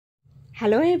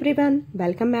Hello everyone,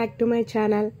 welcome back to my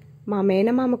channel. మా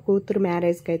మేనమామ కూతురు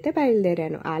మ్యారేజ్కి అయితే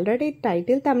బయలుదేరాను. ఆల్రెడీ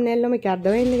టైటిల్ థంబ్నెయిల్లో మీకు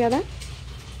అర్థమైంది కదా.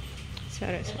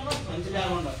 సరే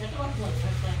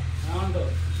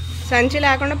సంచి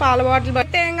లేకుండా పాల బాటిల్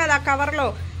పట్టే ఏం కాదు. ఆ కవర్లో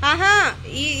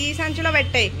ఈ సంచిలో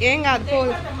పెట్టాయి ఏం కాదు.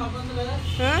 పోదు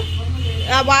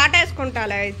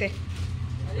వాటేసుకుంటాలే అయితే.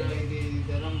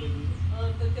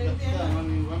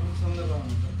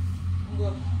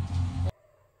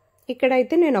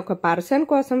 ఇక్కడైతే నేను ఒక పర్సన్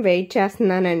కోసం వెయిట్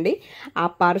చేస్తున్నానండి. ఆ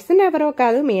పర్సన్ ఎవరో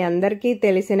కాదు, మీ అందరికీ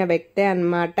తెలిసిన వ్యక్తే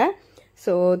అన్నమాట.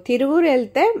 సో తిరువురు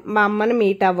వెళ్తే మా అమ్మని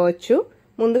మీట్ అవ్వచ్చు.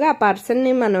 ముందుగా ఆ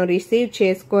పర్సన్ని మనం రిసీవ్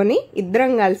చేసుకొని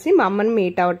ఇద్దరం కలిసి మా అమ్మని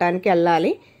మీట్ అవ్వటానికి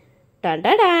వెళ్ళాలి.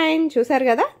 టంటాడాయన్ చూసారు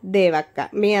కదా, దేవక్క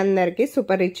మీ అందరికీ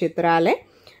సుపరిచితురాలే.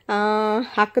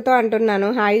 అక్కతో అంటున్నాను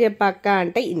హాయ్ చెప్పక్క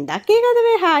అంటే, ఇందాకే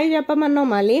కదవే హాయ్ చెప్పమన్నావు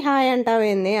మళ్ళీ హాయ్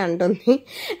అంటావేంది అంటుంది.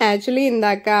 యాక్చువల్లీ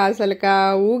ఇందాక అసలు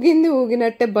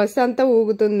ఊగినట్టే బస్సు అంతా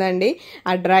ఊగుతుందండి.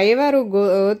 ఆ డ్రైవర్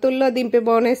గోతుల్లో దింపి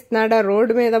మోనేస్తున్నాడో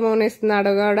రోడ్డు మీద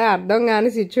మోనేస్తున్నాడో కూడా అర్థం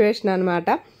కాని సిచ్యువేషన్ అనమాట.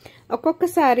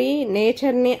 ఒక్కొక్కసారి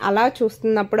నేచర్ని అలా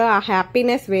చూస్తున్నప్పుడు ఆ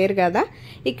హ్యాపీనెస్ వేరు కదా.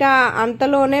 ఇక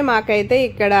అంతలోనే మాకైతే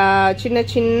ఇక్కడ చిన్న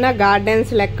చిన్న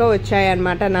గార్డెన్స్ లెక్క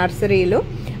వచ్చాయన్నమాట, నర్సరీలు.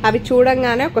 అవి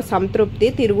చూడంగానే ఒక సంతృప్తి.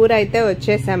 తిరువురు అయితే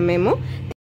వచ్చేసాం మేము.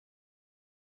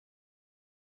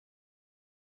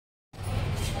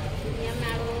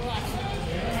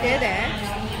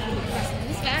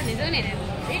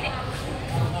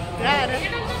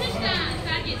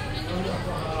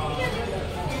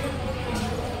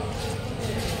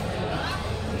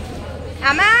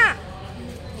 అమ్మా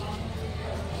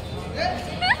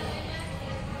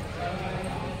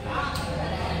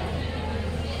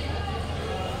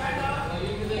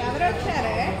ఎవరు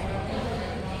వచ్చారే?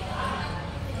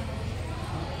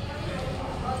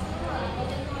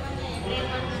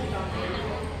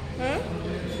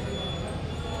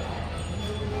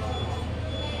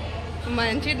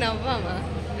 మంచి నవ్వమ్మా.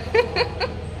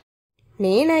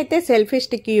 నేనైతే సెల్ఫీ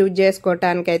స్టిక్ యూజ్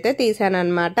చేసుకోవటానికైతే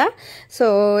తీసానమాట. సో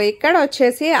ఇక్కడ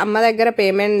వచ్చేసి అమ్మ దగ్గర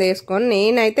పేమెంట్ తీసుకొని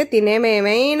నేనైతే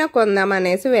తినేమేమైనా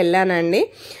కొందామనేసి వెళ్ళానండి.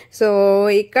 సో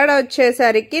ఇక్కడ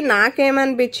వచ్చేసరికి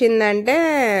నాకేమనిపించిందంటే,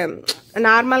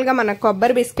 నార్మల్గా మన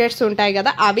కొబ్బరి బిస్కెట్స్ ఉంటాయి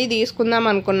కదా, అవి తీసుకుందాం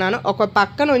అనుకున్నాను. ఒక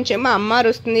పక్క నుంచి మా అమ్మ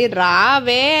అరుస్తుంది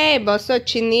రావే బస్సు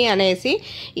వచ్చింది అనేసి.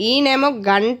 ఈయనేమో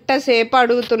గంట సేపు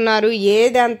అడుగుతున్నారు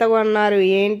ఏది ఎంత కొన్నారు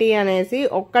ఏంటి అనేసి.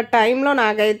 ఒక్క టైంలో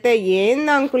నాకైతే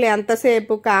ఏంది అంకుల్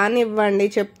ఎంతసేపు కానివ్వండి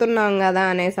చెప్తున్నాం కదా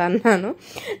అనేసి అన్నాను.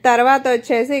 తర్వాత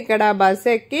వచ్చేసి ఇక్కడ బస్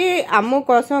ఎక్కి అమ్మ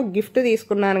కోసం గిఫ్ట్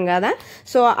తీసుకున్నాను కదా,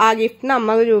 సో ఆ గిఫ్ట్ని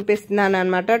అమ్మకు చూపిస్తున్నాను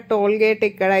అనమాట. టోల్ గేట్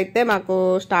ఇక్కడైతే మాకు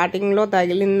స్టార్టింగ్లో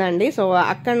తగిలిందండి. సో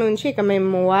అక్కడ నుంచి ఇక మేము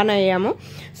మూవ్ ఆన్ అయ్యాము.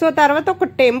 సో తర్వాత ఒక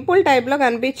టెంపుల్ టైప్లో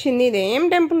కనిపించింది. ఇదేం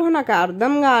టెంపుల్ నాకు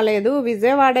అర్థం కాలేదు.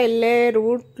 విజయవాడ వెళ్ళే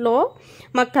రూట్లో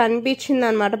మాకు కనిపించింది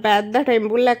అనమాట. పెద్ద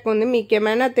టెంపుల్ లెక్క ఉంది. మీకు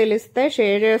ఏమైనా తెలిస్తే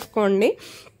షేర్ చేసుకోండి.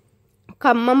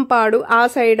 ఖమ్మంపాడు ఆ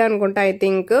సైడ్ అనుకుంటా ఐ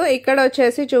థింక్. ఇక్కడ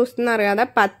వచ్చేసి చూస్తున్నారు కదా,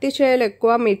 పత్తి చేలు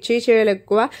ఎక్కువ, మిర్చి చేలు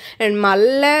ఎక్కువ, అండ్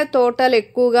మల్లె తోటలు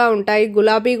ఎక్కువగా ఉంటాయి.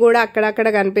 గులాబీ కూడా అక్కడక్కడ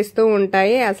కనిపిస్తూ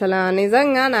ఉంటాయి. అసలు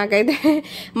నిజంగా నాకైతే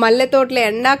మల్లె తోటలు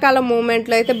ఎండాకాలం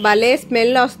మూమెంట్లో అయితే భలే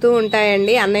స్మెల్ వస్తూ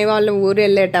ఉంటాయండి. అన్నయ్య వాళ్ళు ఊరు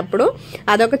వెళ్ళేటప్పుడు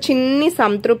అదొక చిన్ని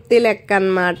సంతృప్తి లెక్క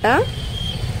అన్నమాట.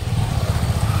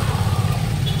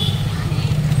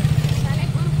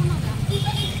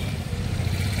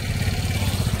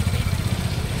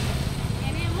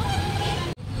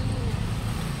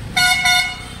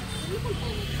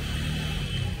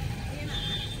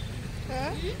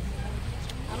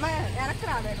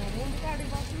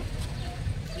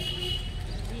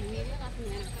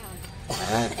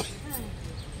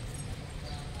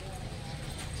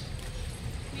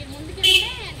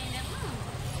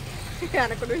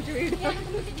 వెనక నుంచి వీడియో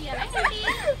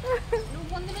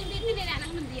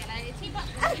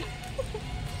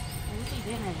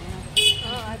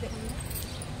అదే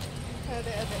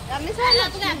అదే అదే అన్నిసార్లు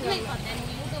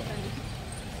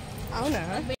అవునా.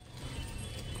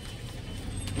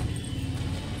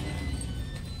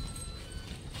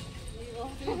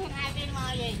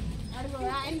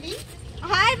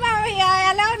 హాయ్ మావయ్య,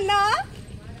 ఎలా ఉన్నావు?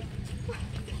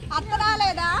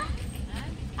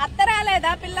 అత్త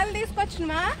రాలేదా? పిల్లలు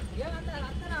తీసుకొచ్చినమా?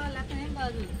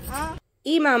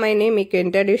 ఈ మామయ్యని మీకు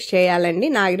ఇంట్రడ్యూస్ చేయాలండి,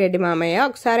 నాగిరెడ్డి మామయ్య.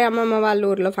 ఒకసారి అమ్మమ్మ వాళ్ళ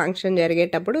ఊర్లో ఫంక్షన్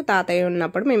జరిగేటప్పుడు తాతయ్య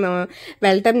ఉన్నప్పుడు మేము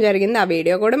వెళ్ళటం జరిగింది. ఆ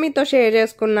వీడియో కూడా మీతో షేర్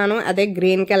చేసుకున్నాను. అదే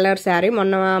గ్రీన్ కలర్ శారీ.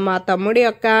 మొన్న మా తమ్ముడి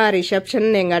యొక్క రిసెప్షన్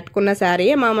నేను కట్టుకున్న శారీ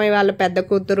మామయ్య వాళ్ళ పెద్ద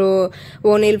కూతురు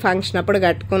ఓనీల్ ఫంక్షన్ అప్పుడు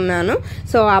కట్టుకున్నాను.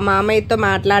 సో ఆ మామయ్యతో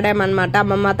మాట్లాడామన్నమాట,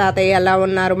 అమ్మమ్మ తాతయ్య ఎలా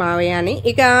ఉన్నారు మామయ్య అని.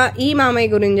 ఇక ఈ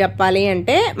మామయ్య గురించి చెప్పాలి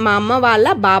అంటే మా అమ్మ వాళ్ళ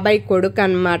బాబాయ్ కొడుకు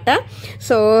అన్నమాట.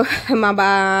 సో మా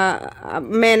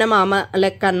మేనమామ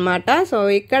లెక్క అనమాట. సో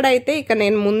ఇక్కడైతే ఇక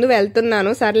నేను ముందు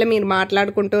వెళ్తున్నాను, సర్లే మీరు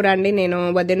మాట్లాడుకుంటూ రండి, నేను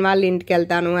వదిన వాళ్ళ ఇంటికి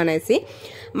వెళ్తాను అనేసి.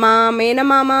 మా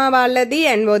మేనమామ వాళ్ళది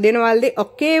అండ్ వదిన వాళ్ళది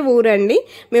ఒకే ఊరండి.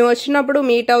 మేము వచ్చినప్పుడు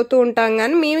మీట్ అవుతూ ఉంటాం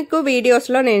కానీ మీకు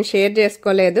వీడియోస్లో నేను షేర్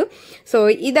చేసుకోలేదు. సో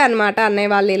ఇదనమాట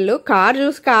అన్నయ్య వాళ్ళ ఇల్లు. కార్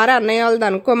చూసి కారు అన్నయ్య వాళ్ళది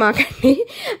అనుకోమాకండి,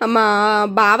 మా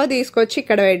బావ తీసుకొచ్చి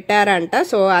ఇక్కడ పెట్టారంట.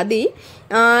 సో అది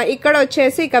ఇక్కడ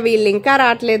వచ్చేసి ఇక వీళ్ళు ఇంకా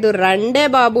రావట్లేదు, రండే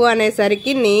బాబు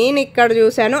అనేసరికి నేను ఇక్కడ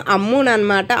చూశాను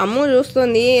అమ్మునమాట. అమ్ము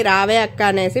చూస్తుంది రావే అక్క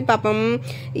అనేసి. పాపం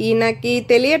ఈయనకి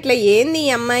తెలియట్లే ఏంది ఈ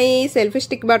అమ్మాయి సెల్ఫీ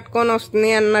స్టిక్ పట్టుకొని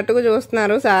వస్తుంది అన్నట్టుగా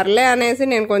చూస్తున్నారు. సర్లే అనేసి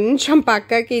నేను కొంచెం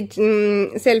పక్కకి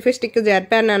సెల్ఫీ స్టిక్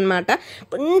జరిపాను అనమాట.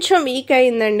 కొంచెం వీక్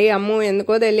అయిందండి అమ్ము,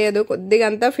 ఎందుకో తెలియదు, కొద్దిగా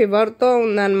అంతా ఫీవర్తో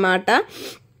ఉందన్నమాట.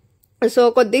 సో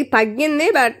కొద్దిగా తగ్గింది,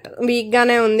 బట్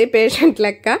వీక్గానే ఉంది పేషెంట్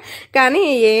లెక్క. కానీ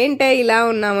ఏంటే ఇలా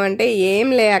ఉన్నామంటే ఏం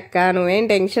లే అక్క నువ్వేం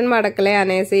టెన్షన్ పడకలే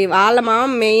అనేసి. వాళ్ళ మామ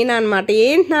మెయిన్ అనమాట,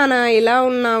 ఏంటి నాన్న ఇలా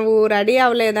ఉన్నావు, రెడీ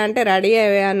అవ్వలేదంటే రెడీ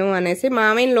అయ్యాను అనేసి.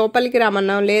 మామయ్యని లోపలికి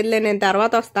రమ్మన్నావు, లేదులే నేను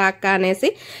తర్వాత వస్తా అక్క అనేసి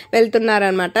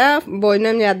వెళ్తున్నారనమాట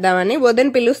భోజనం చేద్దామని.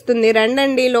 వదిన పిలుస్తుంది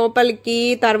రండి లోపలికి,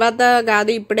 తర్వాత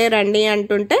కాదు ఇప్పుడే రండి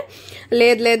అంటుంటే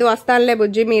లేదు వస్తానులే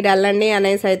బుజ్జి మీరు వెళ్ళండి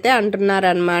అనేసి అయితే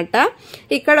అంటున్నారనమాట.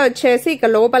 ఇక్కడ వచ్చేసి ఇక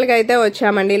లోపలికి అయితే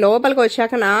వచ్చామండి. లోపలికి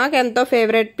వచ్చాక నాకు ఎంతో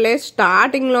ఫేవరెట్ ప్లేస్,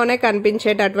 స్టార్టింగ్ లోనే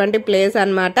కనిపించేటటువంటి ప్లేస్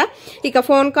అనమాట. ఇక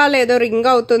ఫోన్ కాల్ ఏదో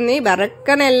రింగ్ అవుతుంది,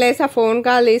 బరక్కన వెళ్ళేసి ఆ ఫోన్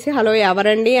కాల్ తీసి హలో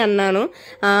ఎవరండి అన్నాను.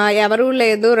 ఎవరు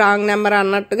లేదు రాంగ్ నెంబర్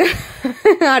అన్నట్టుగా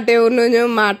అటు నుంచి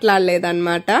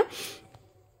మాట్లాడలేదన్నమాట.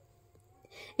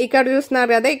 ఇక్కడ చూస్తున్నారు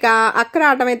కదా, ఇక అక్క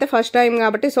రావటం అయితే ఫస్ట్ టైం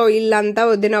కాబట్టి సో ఇల్లంతా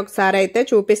వదిన ఒకసారి అయితే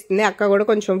చూపిస్తుంది. అక్క కూడా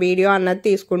కొంచెం వీడియో అన్నది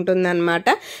తీసుకుంటుంది అనమాట.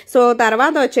 సో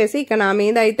తర్వాత వచ్చేసి ఇక నా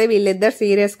మీద అయితే వీళ్ళిద్దరు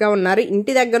సీరియస్ గా ఉన్నారు.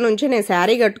 ఇంటి దగ్గర నుంచి నేను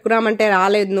శారీ కట్టుకురామంటే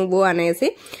రాలేదు నువ్వు అనేసి.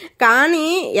 కానీ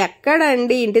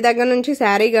ఎక్కడండి ఇంటి దగ్గర నుంచి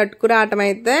శారీ కట్టుకురావటం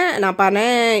అయితే నా పనే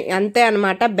అంతే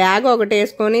అనమాట. బ్యాగ్ ఒకటి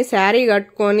వేసుకొని శారీ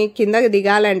కట్టుకొని కిందకి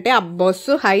దిగాలంటే ఆ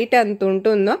బస్సు హైట్ ఎంత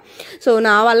ఉంటుందో. సో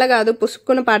నా వల్ల కాదు,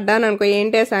 పుసుక్కుని పడ్డాను అనుకో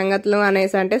ఏంటే సంగతులు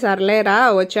అనేసి అంటే సర్లేరా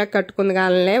వచ్చాక కట్టుకుంది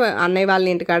కానీ అన్నయ్య వాళ్ళ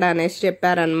ఇంటికాడ అనేసి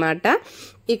చెప్పారనమాట.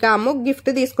 ఇక అమ్ముకు గిఫ్ట్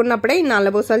తీసుకున్నప్పుడే ఈ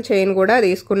నల్లబూసల చైన్ కూడా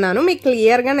తీసుకున్నాను. మీకు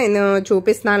క్లియర్గా నేను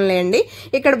చూపిస్తానులేండి.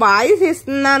 ఇక్కడ వాయిస్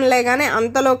ఇస్తున్నానులే కానీ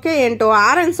అంతలోకే ఏంటో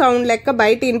ఆరెంజ్ సౌండ్ లెక్క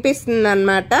బయట వినిపిస్తుంది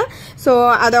అనమాట. సో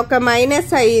అదొక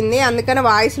మైనస్ అయ్యింది, అందుకని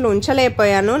వాయిస్లు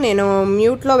ఉంచలేకపోయాను, నేను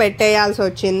మ్యూట్లో పెట్టేయాల్సి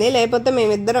వచ్చింది. లేకపోతే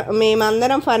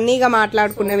మేమందరం ఫన్నీగా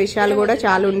మాట్లాడుకునే విషయాలు కూడా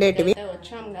చాలా ఉండేటివి.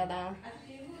 వచ్చాం కదా,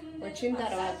 వచ్చిన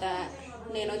తర్వాత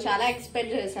నేను చాలా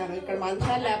ఎక్స్పెక్ట్ చేశాను ఇక్కడ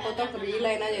మంచాలు లేకపోతే ఒక రీల్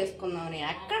అయినా చేసుకుందామని.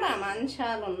 అక్కడ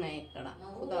మంచాలు ఉన్నాయి, ఇక్కడ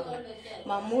కుదరలేదు.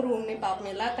 మా అమ్మ రూమ్ని పాపం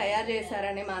ఇలా తయారు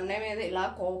చేశారని మా అన్నయ్య మీద ఇలా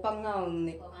కోపంగా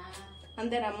ఉంది.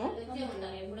 అంతేనమ్ము?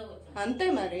 అంతే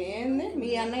మరి ఏంది,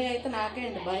 మీ అన్నయ్య అయితే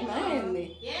నాకేంటి భయమా ఏంది?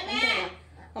 అంతేనా?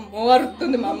 అమ్మో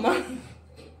అరుస్తుంది మా అమ్మ.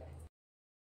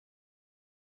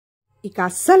 ఇక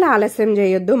అస్సలు ఆలస్యం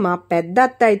చేయొద్దు. మా పెద్ద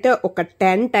అత్త అయితే ఒక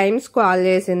 10 times కాల్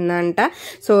చేసిందంట.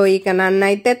 సో ఇక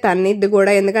నన్నైతే తన్నిద్ది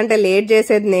కూడా, ఎందుకంటే లేట్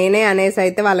చేసేది నేనే అనేసి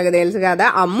అయితే వాళ్ళకి తెలుసు కదా.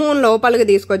 అమ్మును లోపలికి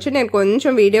తీసుకొచ్చి నేను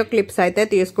కొంచెం వీడియో క్లిప్స్ అయితే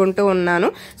తీసుకుంటూ ఉన్నాను.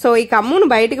 సో ఇక అమ్మును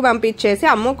బయటికి పంపించేసి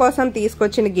అమ్ము కోసం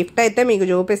తీసుకొచ్చిన గిఫ్ట్ అయితే మీకు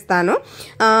చూపిస్తాను.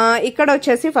 ఇక్కడ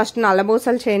వచ్చేసి ఫస్ట్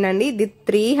నల్లబూసలు చేయండి. ఇది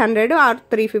 300 or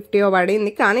 350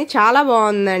 పడింది, కానీ చాలా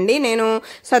బాగుందండి. నేను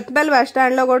సత్తుపల్లి బస్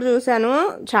స్టాండ్ లో కూడా చూసాను,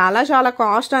 చాలా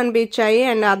కాస్ట్ అనిపించింది.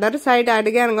 అండ్ అదర్ సైడ్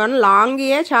అడిగాను కానీ లాంగ్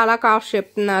చాలా కాస్ట్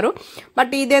చెప్తున్నారు.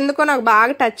 బట్ ఇది ఎందుకో నాకు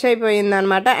బాగా టచ్ అయిపోయింది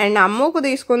అనమాట. అండ్ అమ్ముకు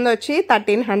తీసుకుంది వచ్చి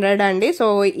 1300 అండి. సో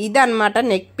ఇది అనమాట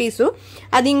నెక్ పీసు.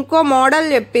 అది ఇంకో మోడల్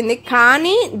చెప్పింది,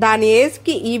 కానీ దాని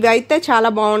ఏజ్కి ఇవి అయితే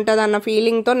చాలా బాగుంటుంది అన్న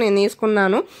ఫీలింగ్తో నేను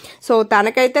తీసుకున్నాను. సో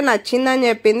తనకైతే నచ్చిందని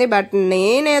చెప్పింది, బట్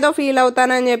నేనేదో ఫీల్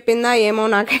అవుతానని చెప్పిందా ఏమో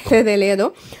నాకైతే తెలియదు.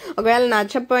 ఒకవేళ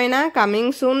నచ్చకపోయినా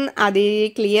కమింగ్ సూన్ అది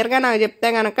క్లియర్గా నాకు చెప్తే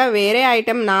కనుక వేరే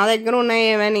ఐటెం నా దగ్గర ఉన్నాయి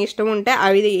ఏమైనా ఇష్టం ఉంటే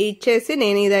అవి ఇచ్చేసి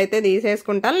నేను ఇదైతే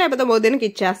తీసేసుకుంటాను, లేకపోతే వదినకి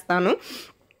ఇచ్చేస్తాను.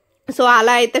 సో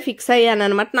అలా అయితే ఫిక్స్ అయ్యాను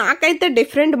అనమాట. నాకైతే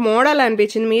డిఫరెంట్ మోడల్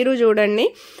అనిపించింది, మీరు చూడండి.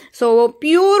 సో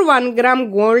ప్యూర్ 1 gram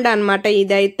గోల్డ్ అనమాట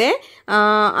ఇదైతే.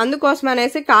 అందుకోసం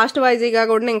అనేసి కాస్ట్ వైజ్గా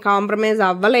కూడా నేను కాంప్రమైజ్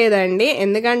అవ్వలేదండి,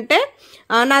 ఎందుకంటే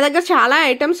నా దగ్గర చాలా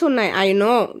ఐటమ్స్ ఉన్నాయి. ఐ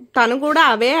నో తను కూడా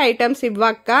అవే ఐటమ్స్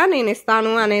ఇవ్వక్క నేను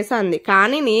ఇస్తాను అనేసి అంది,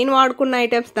 కానీ నేను వాడుకున్న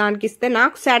ఐటమ్స్ దానికి ఇస్తే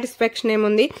నాకు సాటిస్ఫాక్షన్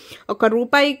ఏముంది?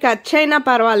 ₹1 ఖర్చు అయినా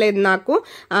పర్వాలేదు నాకు.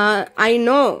 ఐ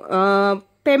నో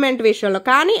పేమెంట్ విషయంలో,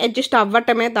 కానీ అడ్జస్ట్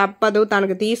అవ్వటమే తప్పదు,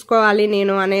 తనకు తీసుకోవాలి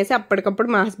నేను అనేసి అప్పటికప్పుడు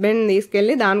మా హస్బెండ్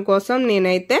తీసుకెళ్ళి దానికోసం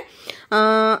నేనైతే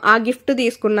ఆ గిఫ్ట్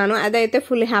తీసుకున్నాను. అదైతే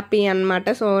ఫుల్ హ్యాపీ అనమాట.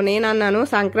 సో నేను అన్నాను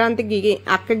సంక్రాంతికి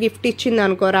అక్క గిఫ్ట్ ఇచ్చింది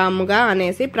అనుకోరా అమ్ముగా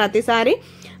అనేసి. ప్రతిసారి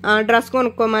డ్రెస్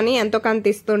కొనుక్కోమని ఎంతో కొంత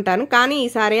ఇస్తుంటాను. కానీ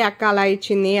ఈసారి అక్క అలా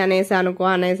ఇచ్చింది అనేసి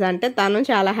అంటే తను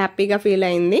చాలా హ్యాపీగా ఫీల్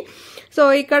అయింది. సో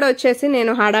ఇక్కడ వచ్చేసి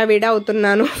నేను హడావిడి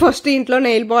అవుతున్నాను. ఫస్ట్ ఇంట్లో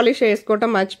నెయిల్ పాలిష్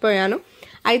వేసుకోవటం మర్చిపోయాను.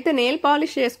 అయితే నెయిల్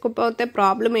పాలిష్ చేసుకోకపోతే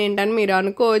ప్రాబ్లం ఏంటని మీరు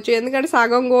అనుకోవచ్చు. ఎందుకంటే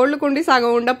సగం గోల్డ్కుండి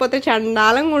సగం ఉండకపోతే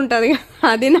చండాలంగా ఉంటుంది,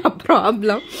 అది నా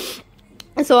ప్రాబ్లం.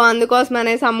 సో అందుకోసం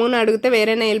అనేసి అమ్ముని అడిగితే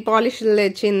వేరే నెయిల్ పాలిష్లు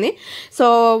తెచ్చింది. సో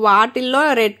వాటిల్లో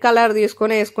రెడ్ కలర్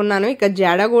తీసుకొని వేసుకున్నాను. ఇక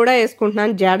జడ కూడా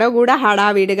వేసుకుంటున్నాను. జడ కూడా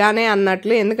హడావిడిగానే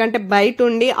అన్నట్లు, ఎందుకంటే బయట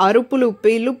ఉండి అరుపులు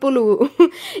పిలుపులు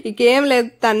ఇకేం లేదు,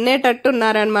 తన్నేటట్టు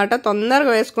ఉన్నారనమాట.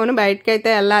 తొందరగా వేసుకొని బయటకైతే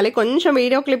వెళ్ళాలి. కొంచెం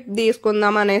వీడియో క్లిప్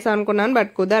తీసుకుందాం అనేసి అనుకున్నాను,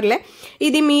 బట్ కుదరలే.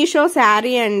 ఇది మీషో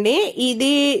శారీ అండి.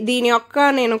 దీని యొక్క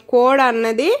నేను కోడ్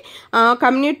అన్నది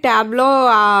కమ్యూనిటీ ట్యాబ్లో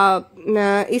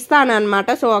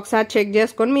ఇస్తానన్నమాట. సో ఒకసారి చెక్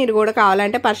చేసుకొని మీరు కూడా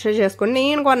కావాలంటే పర్చేస్ చేసుకోండి.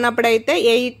 నేను కొన్నప్పుడైతే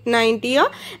 890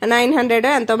 900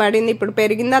 ఎంతో పడింది. ఇప్పుడు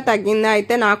పెరిగిందా తగ్గిందా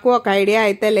అయితే నాకు ఒక ఐడియా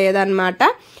అయితే లేదనమాట.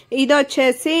 ఇది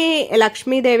వచ్చేసి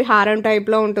లక్ష్మీదేవి హారం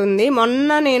టైప్లో ఉంటుంది.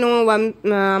 మొన్న నేను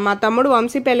మా తమ్ముడు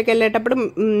వంశీ పెళ్ళికి వెళ్ళేటప్పుడు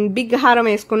బిగ్ హారం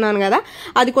వేసుకున్నాను కదా,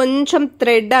 అది కొంచెం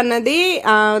థ్రెడ్ అన్నది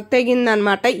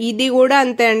తెగిందనమాట. ఇది కూడా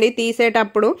అంతే అండి,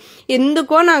 తీసేటప్పుడు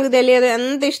ఎందుకో నాకు తెలియదు,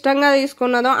 ఎంత ఇష్టంగా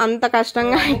తీసుకున్నదో అంత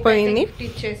కష్టంగా అయిపోయింది. గిఫ్ట్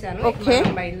ఇచ్చేసాను. ఓకే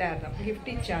బయలుదేరదాం. గిఫ్ట్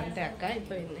ఇచ్చా అంతే అక్క,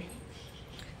 అయిపోయింది.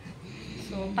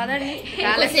 సో పదండి,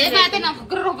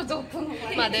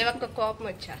 మా దేవక్క కోపం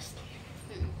వచ్చేస్తుంది.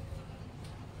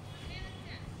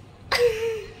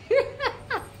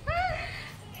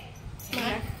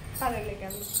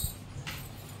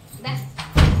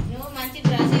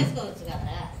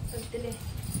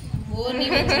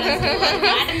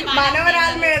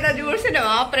 మనవరాల మీద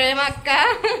చూసినవా ప్రేమ అక్క?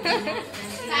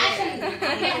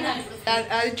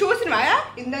 అది చూసినవా?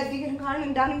 ఇందా దిగిన కాదు,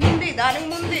 దానికి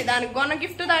ముందు దానికి కొన్న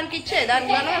గిఫ్ట్ దానికి ఇచ్చే,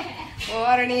 దానికి కొన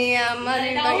ఓరని అమ్మ.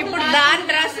 ఇప్పుడు దాని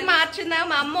డ్రెస్ మార్చిందా?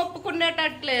 మా అమ్మ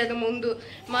ఒప్పుకునేటట్లేదు. ముందు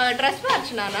మా డ్రెస్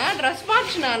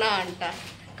మార్చినానా అంట.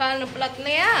 కాళ్ళు నొప్పులు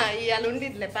వస్తున్నాయా? ఇవాళ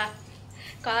ఉండిద్లేపా,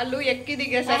 కాళ్ళు ఎక్కి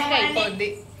దిగేసరికి అయిపోద్ది.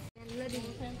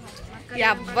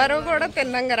 ఎవ్వరు కూడా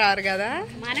తిన్నంగా రారు కదా,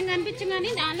 మనం కనిపించగానే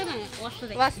దానిలో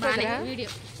వస్తుందా వీడియో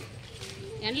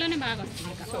ఎండ్లోనే బాగా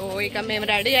వస్తుంది. సో ఇక మేము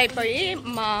రెడీ అయిపోయి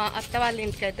మా అత్త వాళ్ళ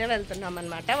ఇంటికి అయితే వెళ్తున్నాం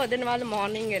అనమాట. వదిన వాళ్ళు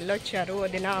మార్నింగ్ వెళ్ళొచ్చారు,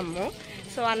 వదిన అమ్ము.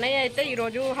 సో అన్నయ్య అయితే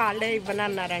ఈరోజు హాలిడే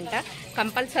ఇవ్వనన్నారంట,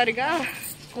 కంపల్సరిగా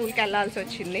స్కూల్కి వెళ్ళాల్సి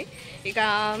వచ్చింది. ఇక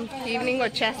ఈవినింగ్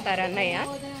వచ్చేస్తారు అన్నయ్య.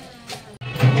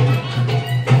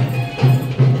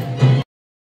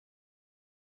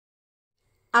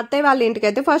 అత్తయ్య వాళ్ళ ఇంటికి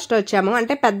అయితే ఫస్ట్ వచ్చాము.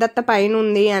 అంటే పెద్దత్త పైన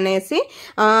ఉంది అనేసి.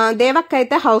 దేవక్క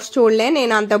అయితే హౌస్ చూడలే.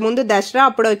 నేను అంతకుముందు దసరా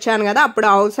అప్పుడు వచ్చాను కదా, అప్పుడు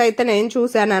హౌస్ అయితే నేను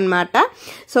చూశాను అనమాట.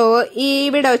 సో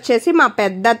ఈవిడ వచ్చేసి మా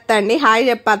పెద్దత్త అండి. హాయ్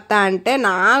చెప్పత్త అంటే,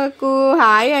 నాకు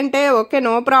హాయ్ అంటే ఓకే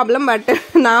నో ప్రాబ్లం, బట్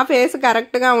నా ఫేస్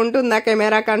కరెక్ట్గా ఉంటుందా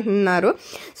కెమెరాకి అంటున్నారు.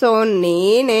 సో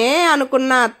నేనే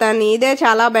అనుకున్న అత్త నీదే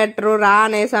చాలా బెటరు రా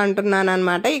అనేసి అంటున్నాను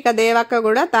అనమాట. ఇక దేవక్క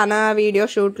కూడా తన వీడియో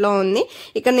షూట్లో ఉంది.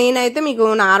 ఇక నేనైతే మీకు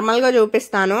నార్మల్గా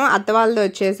చూపిస్తాను. అత్త వాళ్ళది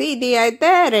వచ్చేసి ఇది అయితే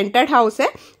రెంటెడ్ హౌసే,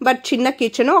 బట్ చిన్న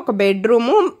కిచెన్, ఒక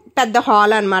బెడ్రూము, పెద్ద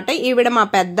హాల్ అనమాట. ఈవిడ మా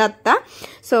పెద్ద అత్త.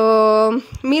 సో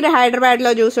మీరు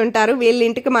హైదరాబాద్లో చూసుంటారు, వీళ్ళ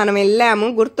ఇంటికి మనం వెళ్ళాము,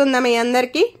 గుర్తుందా మీ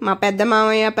అందరికీ? మా పెద్ద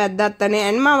మామయ్య పెద్ద అత్తనే,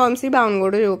 అండ్ మా వంశీ బావని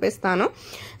కూడా చూపిస్తాను.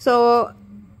 సో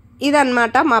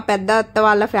ఇదన్నమాట మా పెద్ద అత్త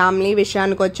వాళ్ళ ఫ్యామిలీ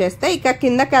విషయానికి వచ్చేస్తే. ఇక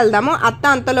కిందకి వెళ్దాము. అత్త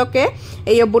అంతలోకే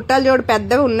అయ్యో బుట్టలు జోడు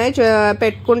పెద్దవి ఉన్నాయి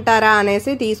పెట్టుకుంటారా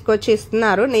అనేసి తీసుకొచ్చి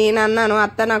ఇస్తున్నారు. నేను అన్నాను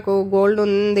అత్త నాకు గోల్డ్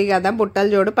ఉంది కదా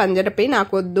బుట్టలు జోడు పంజరపి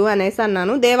నాకు వద్దు అనేసి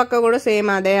అన్నాను. దేవక్క కూడా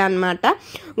సేమ్ అదే అనమాట,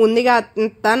 ఉందిగా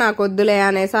అత్త నాకు వద్దులే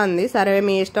అనేసి అంది. సరే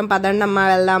మీ ఇష్టం పదండమ్మ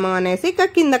వెళ్దాము అనేసి ఇక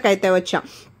కిందకైతే వచ్చాం.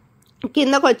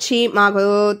 కిందకు వచ్చి మాకు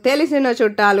తెలిసిన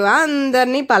చుట్టాలు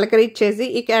అందరినీ పలకరించేసి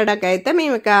ఇక్కడికైతే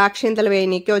మేము ఇక అక్షింతలు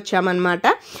వేయనీకి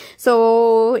వచ్చామన్నమాట. సో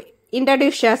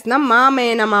ఇంట్రడ్యూస్ చేస్తున్నాం, మా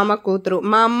మేనమామ కూతురు,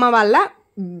 మా అమ్మ వాళ్ళ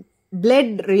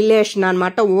బ్లడ్ రిలేషన్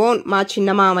అనమాట, ఓన్ మా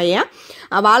చిన్న మామయ్య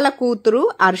వాళ్ళ కూతురు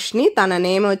అర్ష్ని, తన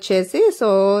నేమ్ వచ్చేసి. సో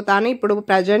తను ఇప్పుడు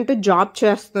ప్రజెంట్ జాబ్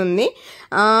చేస్తుంది.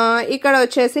 ఇక్కడ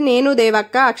వచ్చేసి నేను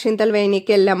దేవక్క అక్షింతలు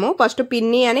వేయనీకి వెళ్ళాము. ఫస్ట్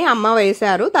పిన్ని అని అమ్మ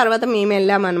వేశారు, తర్వాత మేము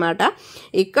వెళ్ళామన్నమాట.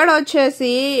 ఇక్కడ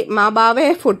వచ్చేసి మా బావే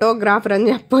ఫోటోగ్రాఫర్ అని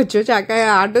చెప్పొచ్చు,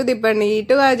 చక్కగా అటు తిప్పండి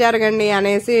ఇటుగా జరగండి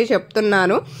అనేసి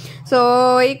చెప్తున్నారు. సో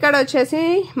ఇక్కడ వచ్చేసి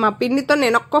మా పిన్నితో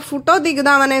నేను ఒక్క ఫోటో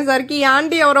దిగుదామనేసరికి ఈ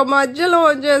ఆంటీ ఎవరో మధ్యలో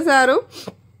వచ్చేసారు.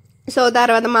 సో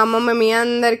తర్వాత మా అమ్మమ్మ మీ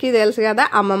అందరికీ తెలుసు కదా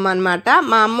అమ్మమ్మ అనమాట.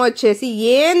 మా అమ్మ వచ్చేసి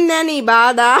ఏందని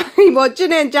బాధ వచ్చి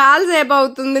నేను చాలాసేపు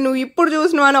అవుతుంది నువ్వు ఇప్పుడు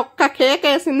చూసినావు అని ఒక్క కేక్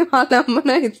వేసింది వాళ్ళ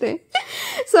అమ్మనైతే.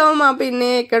 సో మా పిన్ని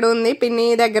ఇక్కడ ఉంది, పిన్ని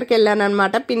దగ్గరికి వెళ్ళాను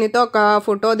అనమాట. పిన్నితో ఒక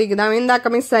ఫోటో దిగుదాం, ఇందాక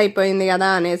మిస్ అయిపోయింది కదా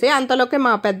అనేసి. అంతలోకి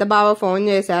మా పెద్ద బావ ఫోన్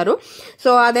చేశారు.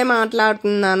 సో అదే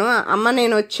మాట్లాడుతున్నాను. అమ్మ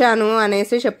నేను వచ్చాను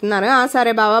అనేసి చెప్తున్నారు.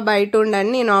 సరే బావ బయట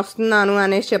ఉండండి నేను వస్తున్నాను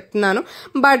అనేసి చెప్తున్నాను.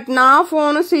 బట్ నా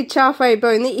ఫోన్ స్విచ్ ఆఫ్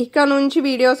అయిపోయింది. ఇక నుంచి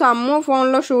వీడియోస్ అమ్మో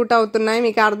ఫోన్లో షూట్ అవుతున్నాయి,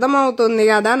 మీకు అర్థమవుతుంది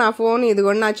కదా. నా ఫోన్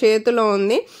ఇదిగోండి నా చేతిలో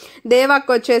ఉంది. దేవక్క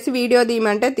వచ్చేసి వీడియో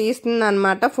తీయమంటే తీస్తుంది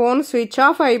అనమాట. ఫోన్ స్విచ్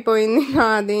ఆఫ్ అయిపోయింది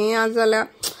నాది. అసలు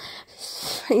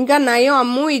ఇంకా నయం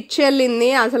అమ్ము ఇచ్చి వెళ్ళింది.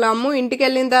 అసలు అమ్ము ఇంటికి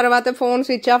వెళ్ళిన తర్వాత ఫోన్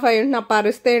స్విచ్ ఆఫ్ అయ్యి నా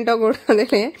పరిస్థితి ఏంటో కూడా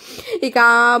అదే. ఇక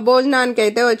భోజనానికి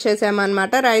అయితే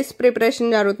వచ్చేసామన్నమాట. రైస్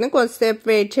ప్రిపరేషన్ జరుగుతుంది, కొద్దిసేపు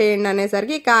వెయిట్ చేయండి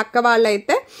అనేసరికి ఇక అక్క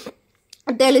వాళ్ళైతే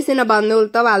తెలిసిన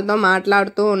బంధువులతో వాళ్ళతో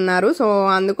మాట్లాడుతూ ఉన్నారు. సో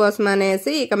అందుకోసం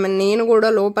అనేసి ఇక నేను కూడా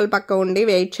లోపల పక్క ఉండి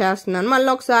వెయిట్ చేస్తున్నాను. మళ్ళీ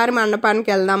ఒకసారి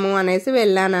మండపానికి వెళ్దాము అనేసి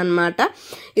వెళ్ళాను అనమాట.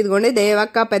 ఇదిగోండి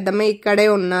దేవక్క పెద్దమ్మ ఇక్కడే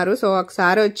ఉన్నారు. సో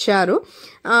ఒకసారి వచ్చారు.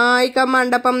 ఇక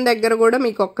మండపం దగ్గర కూడా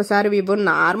మీకు ఒక్కసారి విభు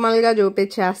నార్మల్గా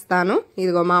చూపించేస్తాను.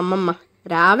 ఇదిగో మా అమ్మమ్మ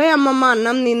రావే అమ్మమ్మ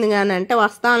అన్నం తింది కానీ అంటే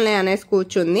వస్తానులే అనేసి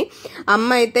కూర్చుంది. అమ్మ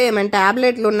అయితే ఏమైనా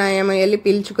ట్యాబ్లెట్లు ఉన్నాయేమో వెళ్ళి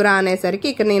పిలుచుకురా అనేసరికి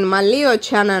ఇక నేను మళ్ళీ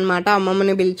వచ్చాను అనమాట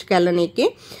అమ్మమ్మని పిలుచుకెళ్ళనీకి.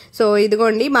 సో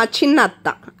ఇదిగోండి మా చిన్న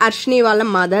అత్త అర్షిని వాళ్ళ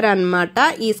మదర్ అనమాట.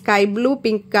 ఈ sky blue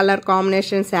pink colour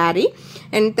combination sari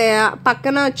and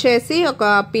పక్కన వచ్చేసి ఒక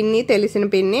పిన్ని, తెలిసిన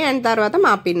పిన్ని, అండ్ తర్వాత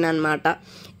మా పిన్ని అనమాట.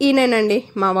 ఈయనేనండి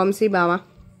మా వంశీ బావ.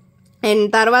 అండ్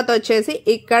తర్వాత వచ్చేసి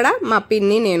ఇక్కడ మా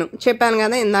పిన్ని, నేను చెప్పాను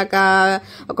కదా ఇందాక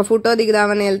ఒక ఫోటో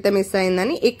దిగుదామని వెళ్తే మిస్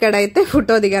అయిందని. ఇక్కడైతే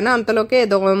ఫోటో దిగాను. అంతలోకి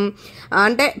ఏదో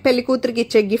అంటే పెళ్లి కూతురికి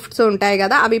ఇచ్చే గిఫ్ట్స్ ఉంటాయి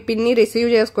కదా, అవి పిన్ని రిసీవ్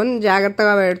చేసుకొని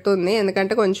జాగ్రత్తగా పెడుతుంది.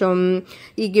 ఎందుకంటే కొంచెం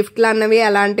ఈ గిఫ్ట్లు అన్నవి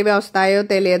ఎలాంటివి వస్తాయో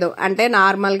తెలియదు. అంటే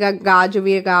నార్మల్గా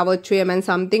గాజువి కావచ్చు, ఏమైనా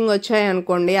సంథింగ్ వచ్చాయి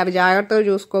అనుకోండి, అవి జాగ్రత్తగా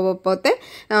చూసుకోకపోతే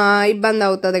ఇబ్బంది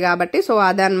అవుతుంది కాబట్టి. సో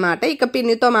అదనమాట. ఇక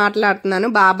పిన్నితో మాట్లాడుతున్నాను.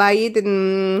 బాబాయి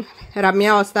రమ్య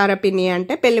వస్తారా పిన్ని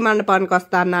అంటే పెళ్లి మండపానికి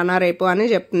వస్తారు నాన్న రేపు అని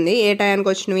చెప్తుంది. ఏ టైంకి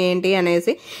వచ్చినవి ఏంటి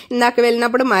అనేసి. ఇందాక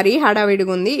వెళ్ళినప్పుడు మరీ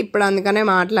హడావిడిగా ఉంది, ఇప్పుడు అందుకనే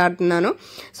మాట్లాడుతున్నాను.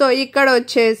 సో ఇక్కడ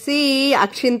వచ్చేసి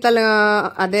అక్షింతలు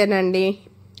అదేనండి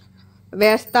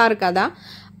వేస్తారు కదా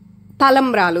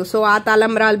తలంబ్రాలు. సో ఆ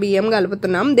తలంబ్రాలు బియ్యం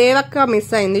కలుపుతున్నాం. దేవక్క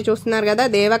మిస్ అయింది చూస్తున్నారు కదా.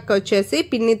 దేవక్క వచ్చేసి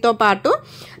పిన్నితో పాటు,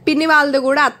 పిన్ని వాళ్ళది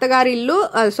కూడా అత్తగారి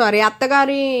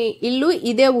ఇల్లు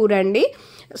ఇదే ఊరండి.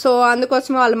 సో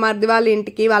అందుకోసం వాళ్ళ మరిది వాళ్ళ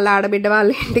ఇంటికి, వాళ్ళ ఆడబిడ్డ వాళ్ళ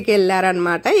ఇంటికి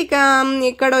వెళ్ళారనమాట. ఇక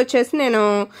ఇక్కడ వచ్చేసి నేను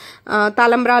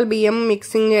తలంబ్రాలు బియ్యం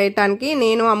మిక్సింగ్ చేయటానికి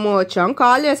నేను అమ్ము వచ్చాం.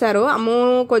 కాల్ చేశారు, అమ్ము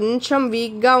కొంచెం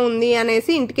వీక్గా ఉంది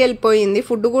అనేసి ఇంటికి వెళ్ళిపోయింది.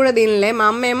 ఫుడ్ కూడా తినలే. మా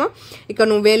అమ్మ ఏమో ఇక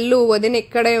నువ్వు వెళ్ళు, వదిన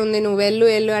ఇక్కడే ఉంది, నువ్వు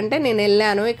వెళ్ళు అంటే నేను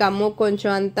వెళ్ళాను. ఇక అమ్ము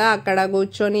కొంచెం అంతా అక్కడ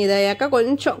కూర్చొని ఇదయ్యాక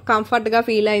కొంచెం కంఫర్ట్గా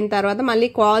ఫీల్ అయిన తర్వాత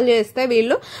మళ్ళీ కాల్ చేస్తే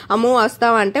వీళ్ళు అమ్ము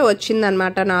వస్తావంటే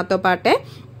వచ్చిందనమాట నాతో పాటే.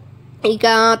 ఇక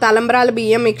తలంబ్రాలు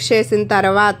బియ్యం మిక్స్ చేసిన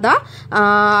తర్వాత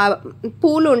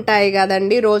పూలు ఉంటాయి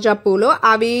కదండి, రోజా పూలు,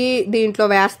 అవి దీంట్లో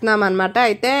వేస్తున్నాం అనమాట.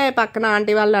 అయితే పక్కన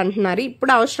ఆంటీ వాళ్ళు అంటున్నారు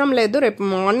ఇప్పుడు అవసరం లేదు, రేపు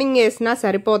మార్నింగ్ వేసినా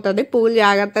సరిపోతుంది, పూలు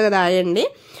జాగ్రత్తగా దాయండి,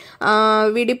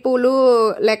 విడి పూలు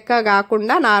లెక్క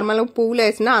కాకుండా నార్మల్గా పూలు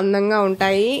వేసినా అందంగా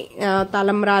ఉంటాయి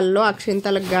తలంబ్రాల్లో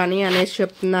అక్షింతలకు కానీ అనేసి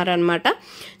చెప్తున్నారనమాట.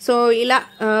 సో ఇలా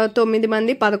 9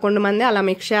 మంది 11 మంది అలా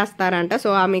మిక్స్ చేస్తారంట. సో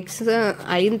ఆ మిక్స్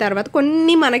అయిన తర్వాత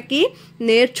కొన్ని మనకి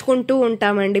నేర్చుకుంటూ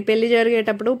ఉంటామండి. పెళ్లి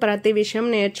జరిగేటప్పుడు ప్రతి విషయం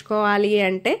నేర్చుకోవాలి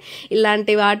అంటే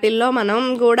ఇలాంటి వాటిల్లో మనం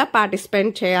కూడా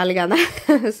పార్టిసిపేట్ చేయాలి కదా.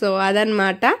 సో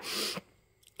అదనమాట.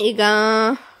 ఇక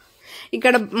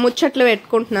ఇక్కడ ముచ్చట్లు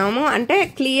పెట్టుకుంటున్నాము. అంటే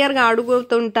క్లియర్గా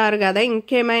అడుగుతుంటారు కదా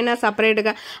ఇంకేమైనా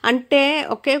సపరేట్గా అంటే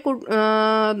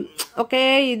ఒకే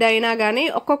ఇదైనా కానీ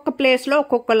ఒక్కొక్క ప్లేస్లో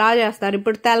ఒక్కొక్కలా చేస్తారు.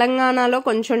 ఇప్పుడు తెలంగాణలో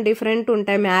కొంచెం డిఫరెంట్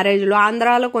ఉంటాయి మ్యారేజ్లు,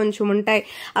 ఆంధ్రాలో కొంచెం ఉంటాయి,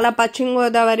 అలా పశ్చిమ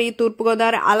గోదావరి, తూర్పు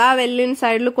గోదావరి అలా వెళ్ళిన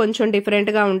సైడ్లు కొంచెం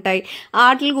డిఫరెంట్గా ఉంటాయి.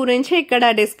 వాటి గురించి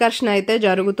ఇక్కడ డిస్కషన్ అయితే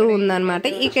జరుగుతూ ఉందన్నమాట.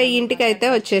 ఇక ఇంటికి అయితే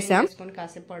వచ్చేసాం.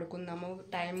 కాసేపు పడుకుందాము,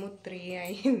 టైము 3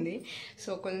 అయింది. సో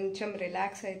కొంచెం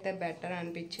రిలాక్స్ అయితే బెటర్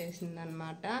అనిపించేసింది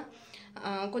అనమాట.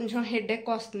 కొంచెం హెడేక్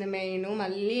వస్తుంది మెయిన్.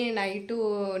 మళ్ళీ నైట్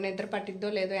నిద్ర పట్టిద్దో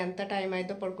లేదో, ఎంత టైం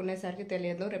అయితే పడుకునేసరికి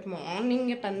తెలియదు. రేపు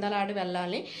మార్నింగ్ పెందలాడి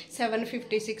వెళ్ళాలి.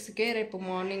 7:56కే రేపు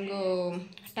మార్నింగ్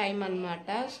టైం అనమాట.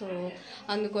 సో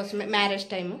అందుకోసమే మ్యారేజ్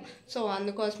టైము. సో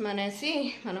అందుకోసం అనేసి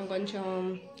మనం కొంచెం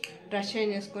డ్రెస్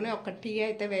చేంజ్ చేసుకుని ఒక టీ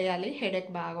అయితే వేయాలి, హెడేక్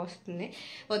బాగా వస్తుంది.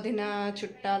 వదిన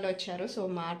చుట్టాలు వచ్చారు, సో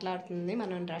మాట్లాడుతుంది.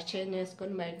 మనం డ్రెస్ చేంజ్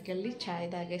చేసుకొని బయటకు వెళ్ళి ఛాయ్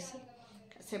తాగేసి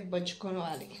కాసేపు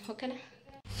బొచ్చుకోవాలి, ఓకేనా.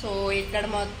 సో ఇక్కడ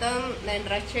మొత్తం నేను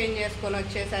డ్రెస్ చేంజ్ చేసుకొని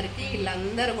వచ్చేసరికి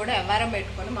వీళ్ళందరూ కూడా ఎవరం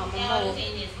పెట్టుకొని మా అమ్మమ్మ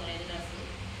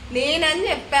నేనని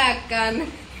చెప్పా అక్క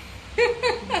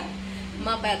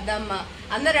మా పెద్దమ్మ.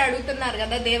 అందరు అడుగుతున్నారు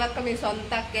కదా దేవక్క మీ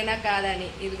సొంత అక్కేనా కాదని.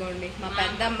 ఇదిగోండి మా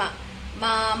పెద్దమ్మ,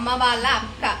 మా అమ్మ వాళ్ళ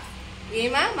అక్క,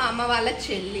 మా అమ్మ వాళ్ళ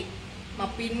చెల్లి, మా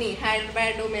పిన్ని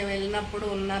హైదరాబాద్ మేము వెళ్ళినప్పుడు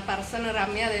ఉన్న పర్సన్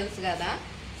రమ్య తెలుసు కదా,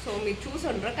 సో మీరు చూసి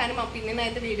ఉండరు, కానీ మా పిన్నిని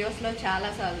అయితే వీడియోస్లో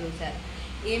చాలాసార్లు చూశారు.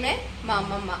 ఈమె మా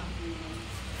అమ్మమ్మ.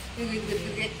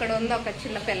 ఇక్కడ ఉంది ఒక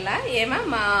చిన్న పిల్ల, ఏమో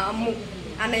మా అమ్ము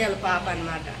అన్నయ్యల పాప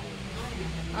అనమాట,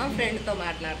 ఫ్రెండ్తో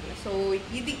మాట్లాడుతుంది. సో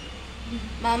ఇది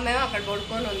మా అమ్మేమో అక్కడ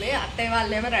పడుకొని ఉంది, అత్తయ్య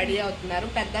వాళ్ళేమో రెడీ అవుతున్నారు,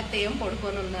 పెద్ద అత్తయ్య ఏమో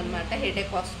పడుకొని ఉందన్నమాట,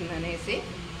 హెడేక్ వస్తుంది అనేసి.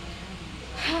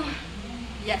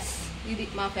 ఎస్, ఇది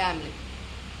మా ఫ్యామిలీ.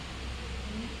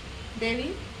 దేవి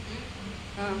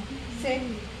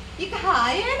ఇక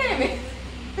హాయేనేమి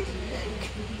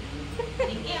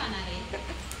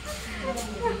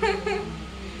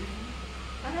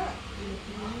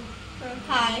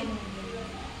హాయ్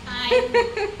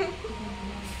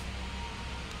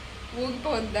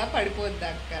ఊగిపోద్దా పడిపోద్దా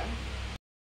అక్క?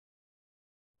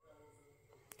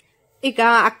 ఇక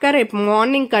అక్క రేపు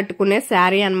మార్నింగ్ కట్టుకునే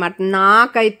శారీ అనమాట.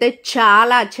 నాకైతే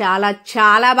చాలా చాలా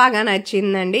చాలా బాగా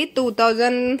నచ్చిందండి.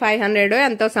 2500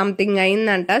 ఎంతో సంథింగ్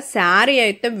అయిందంట. శారీ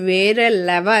అయితే వేరే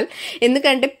లెవెల్,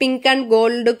 ఎందుకంటే pink and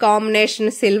gold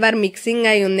combination silver mixing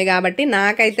అయి ఉంది కాబట్టి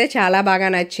నాకైతే చాలా బాగా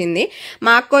నచ్చింది.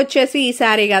 మా అక్క వచ్చేసి ఈ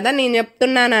శారీ కదా, నేను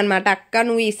చెప్తున్నాను అనమాట, అక్క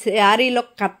నువ్వు ఈ శారీలో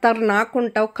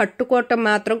ఖతర్నాకుంటావు, కట్టుకోవటం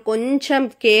మాత్రం కొంచెం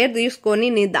కేర్ తీసుకొని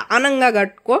నిదానంగా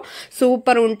కట్టుకో,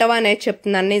 సూపర్ ఉంటావు అనేది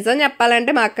చెప్తున్నాను. నిజం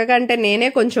చెప్పాలంటే మా అక్క కంటే నేనే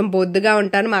కొంచెం బొద్దుగా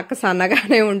ఉంటాను, మా అక్క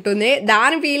సన్నగానే ఉంటుంది.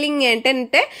 దాని ఫీలింగ్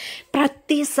ఏంటంటే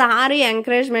ప్రతిసారి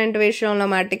ఎంకరేజ్మెంట్ విషయంలో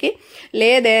మటుకి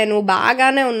లేదే నువ్వు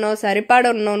బాగానే ఉన్నావు, సరిపడ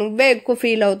ఉన్నావు, నువ్వే ఎక్కువ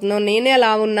ఫీల్ అవుతున్నావు, నేనే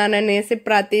ఎలా ఉన్నాననేసి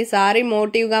ప్రతిసారి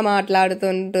మోటివ్గా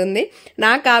మాట్లాడుతుంటుంది.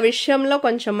 నాకు ఆ విషయంలో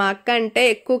కొంచెం మా అక్క అంటే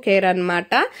ఎక్కువ కేర్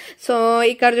అనమాట. సో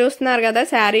ఇక్కడ చూస్తున్నారు కదా,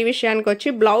 శారీ విషయానికి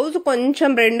వచ్చి బ్లౌజ్ కొంచెం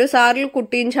 2 సార్లు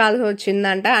కుట్టించాల్సి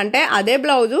వచ్చిందంట. అంటే అదే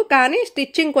బ్లౌజు కానీ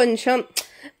స్టిచ్చింగ్ కొంచెం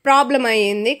ప్రాబ్లం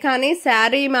అయ్యింది, కానీ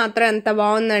శారీ మాత్రం ఎంత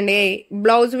బాగుందండి.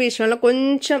 బ్లౌజ్ విషయంలో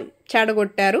కొంచెం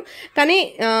చెడగొట్టారు, కానీ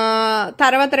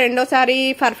తర్వాత రెండోసారి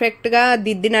పర్ఫెక్ట్గా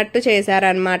దిద్దినట్టు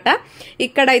చేశారనమాట.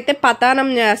 ఇక్కడైతే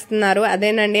పతానం చేస్తున్నారు,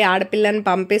 అదేనండి ఆడపిల్లని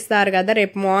పంపిస్తారు కదా,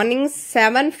 రేపు మార్నింగ్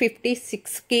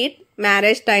 7:56కి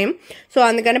మ్యారేజ్ టైం. సో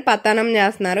అందుకని పతానం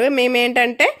చేస్తున్నారు.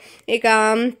 మేమేంటంటే ఇక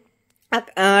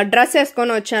డ్రెస్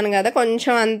వేసుకొని వచ్చాను కదా,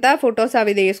 కొంచెం అంతా ఫొటోస్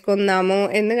అవి తీసుకుందాము,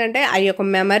 ఎందుకంటే అవి ఒక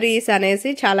మెమరీస్ అనేసి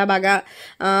చాలా బాగా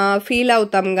ఫీల్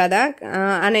అవుతాం కదా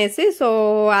అనేసి. సో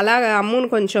అలా అమ్మును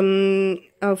కొంచెం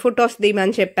ఫొటోస్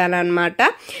తీయమని చెప్పాను అనమాట.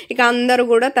 ఇక అందరూ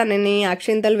కూడా తనని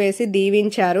అక్షింతలు వేసి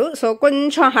దీవించారు. సో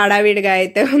కొంచెం హడావిడిగా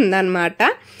అయితే ఉందన్నమాట.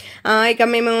 ఇక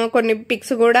మేము కొన్ని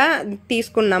పిక్స్ కూడా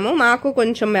తీసుకున్నాము, మాకు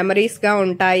కొంచెం మెమరీస్గా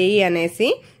ఉంటాయి అనేసి.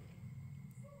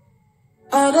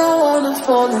 I don't wanna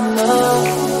fall in love,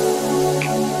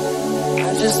 I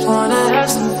just wanna have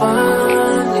some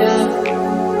fun, yeah.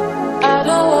 I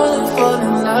don't wanna fall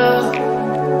in love,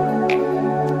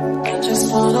 I just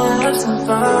wanna have some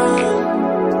fun.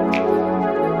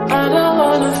 I don't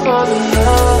wanna fall in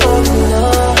love, fall in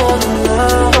love, fall in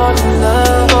love, fall in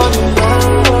love, fall in love,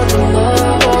 fall in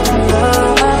love, fall in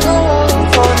love. I don't wanna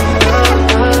fall in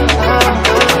love,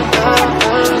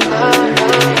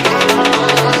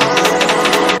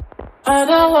 I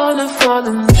don't wanna fall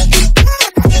in love.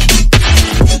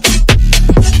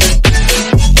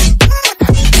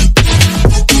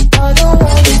 I don't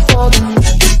wanna fall in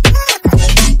love.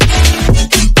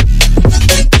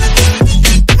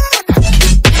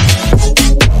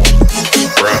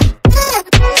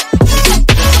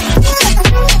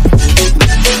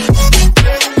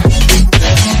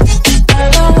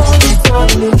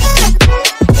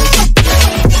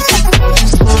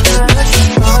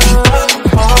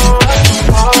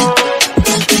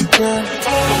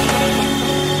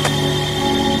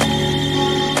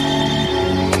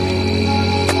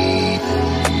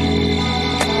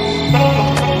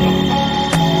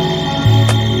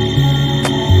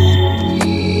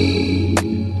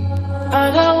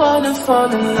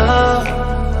 Fall in love,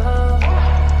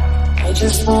 I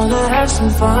just wanna have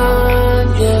some fun,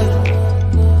 yeah.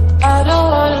 I don't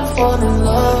wanna fall in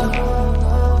love,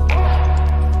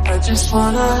 I just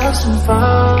wanna have some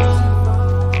fun.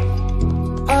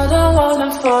 I don't wanna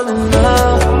fall in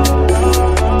love,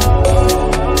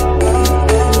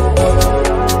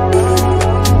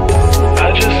 I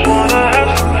just wanna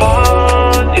have some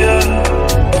fun, yeah.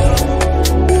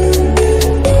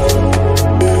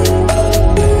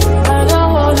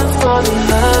 Fall in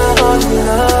love, fall in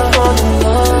love, fall in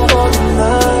love, fall in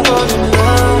love, fall in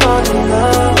love, fall in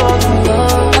love, fall in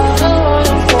love. I don't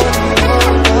wanna fall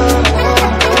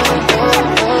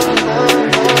in love.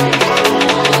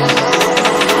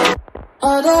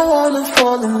 I don't wanna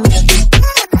fall in love.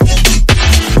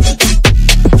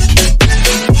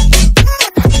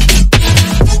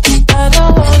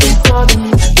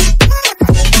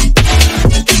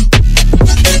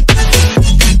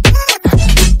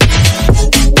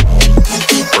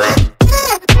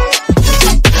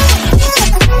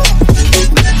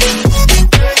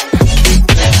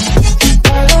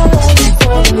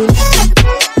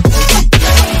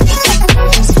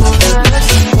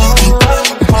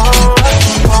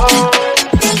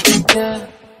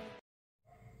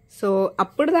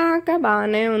 ఇప్పుడు దాకా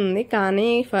బాగానే ఉంది, కానీ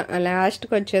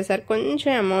లాస్ట్కి వచ్చేసరికి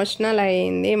కొంచెం emotional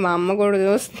అయ్యింది. మా అమ్మ కూడా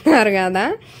చూస్తున్నారు కదా.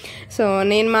 సో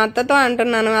నేను మా అత్తతో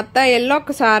అంటున్నాను, అత్త ఎల్లో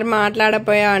ఒకసారి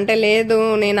మాట్లాడపోయా అంటే, లేదు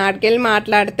నేను ఆడికెళ్ళి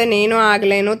మాట్లాడితే నేను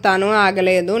ఆగలేను, తను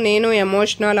ఆగలేదు, నేను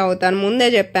ఎమోషనల్ అవుతాను, ముందే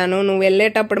చెప్పాను, నువ్వు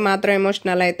వెళ్ళేటప్పుడు మాత్రం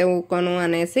ఎమోషనల్ అయితే ఊకోను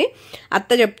అనేసి అత్త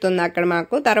చెప్తుంది అక్కడ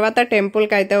మాకు. తర్వాత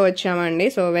టెంపుల్కి అయితే వచ్చామండి.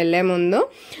 సో వెళ్ళే ముందు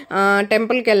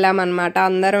టెంపుల్కి వెళ్ళామన్నమాట.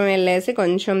 అందరం వెళ్ళేసి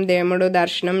కొంచెం దేవుడు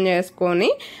దర్శనం చేసుకొని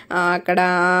అక్కడ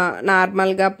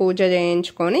నార్మల్గా పూజ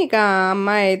చేయించుకొని ఇక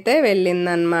అమ్మాయి అయితే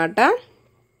వెళ్ళిందనమాట.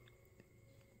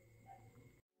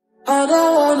 I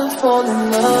don't wanna fall in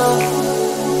love.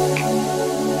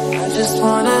 I just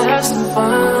wanna have some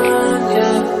fun,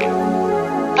 yeah.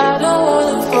 I don't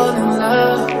wanna fall in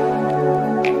love.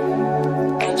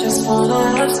 I just wanna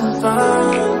have some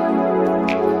fun.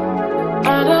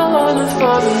 I don't wanna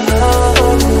fall in love,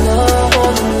 fall in love,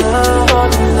 fall in love,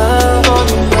 fall in love, fall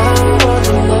in love,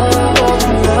 fall in love, fall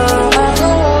in love. I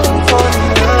don't wanna fall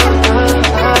in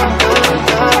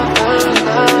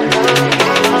love.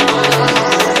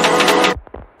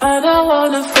 I don't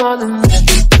wanna fall in love.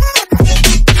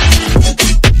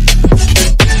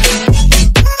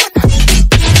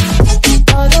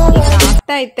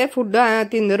 అయితే food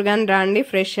తిందురు కానీ రండి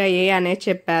fresh అయ్యి అనేది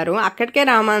చెప్పారు. అక్కడికే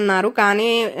రామన్నారు, కానీ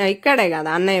ఇక్కడే కదా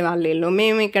అన్నయ్య వాళ్ళ ఇల్లు,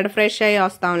 మేము ఇక్కడ ఫ్రెష్ అయ్యి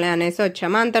వస్తాంలే అనేసి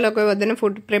వచ్చాము. అంతలోకి వదిన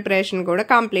ఫుడ్ ప్రిపరేషన్ కూడా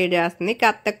కంప్లీట్ చేస్తుంది.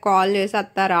 అత్తకు కాల్ చేసి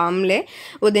అత్త రామ్లే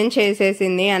వదిన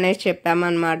చేసేసింది అనేసి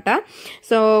చెప్పామన్నమాట.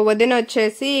 సో వదిన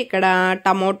వచ్చేసి ఇక్కడ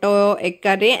టమోటో ఎగ్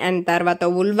కర్రీ అండ్ తర్వాత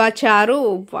ఉల్వా చారు,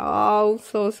 wow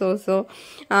so so so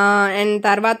and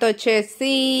తర్వాత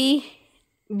వచ్చేసి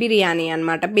బిర్యానీ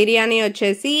అనమాట. బిర్యానీ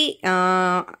వచ్చేసి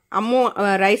అమ్మో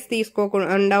రైస్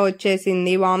తీసుకోకుండా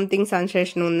వచ్చేసింది, వామిటింగ్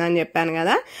సెన్సేషన్ ఉందని చెప్పాను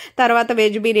కదా. తర్వాత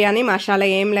వెజ్ బిర్యానీ మసాలా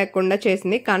ఏం లేకుండా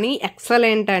చేసింది, కానీ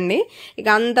ఎక్సలెంట్ అండి. ఇక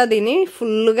అంతా దీన్ని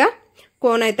ఫుల్గా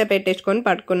కోన్ అయితే పెట్టేసుకొని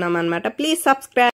పట్టుకున్నాం అనమాట. Please subscribe.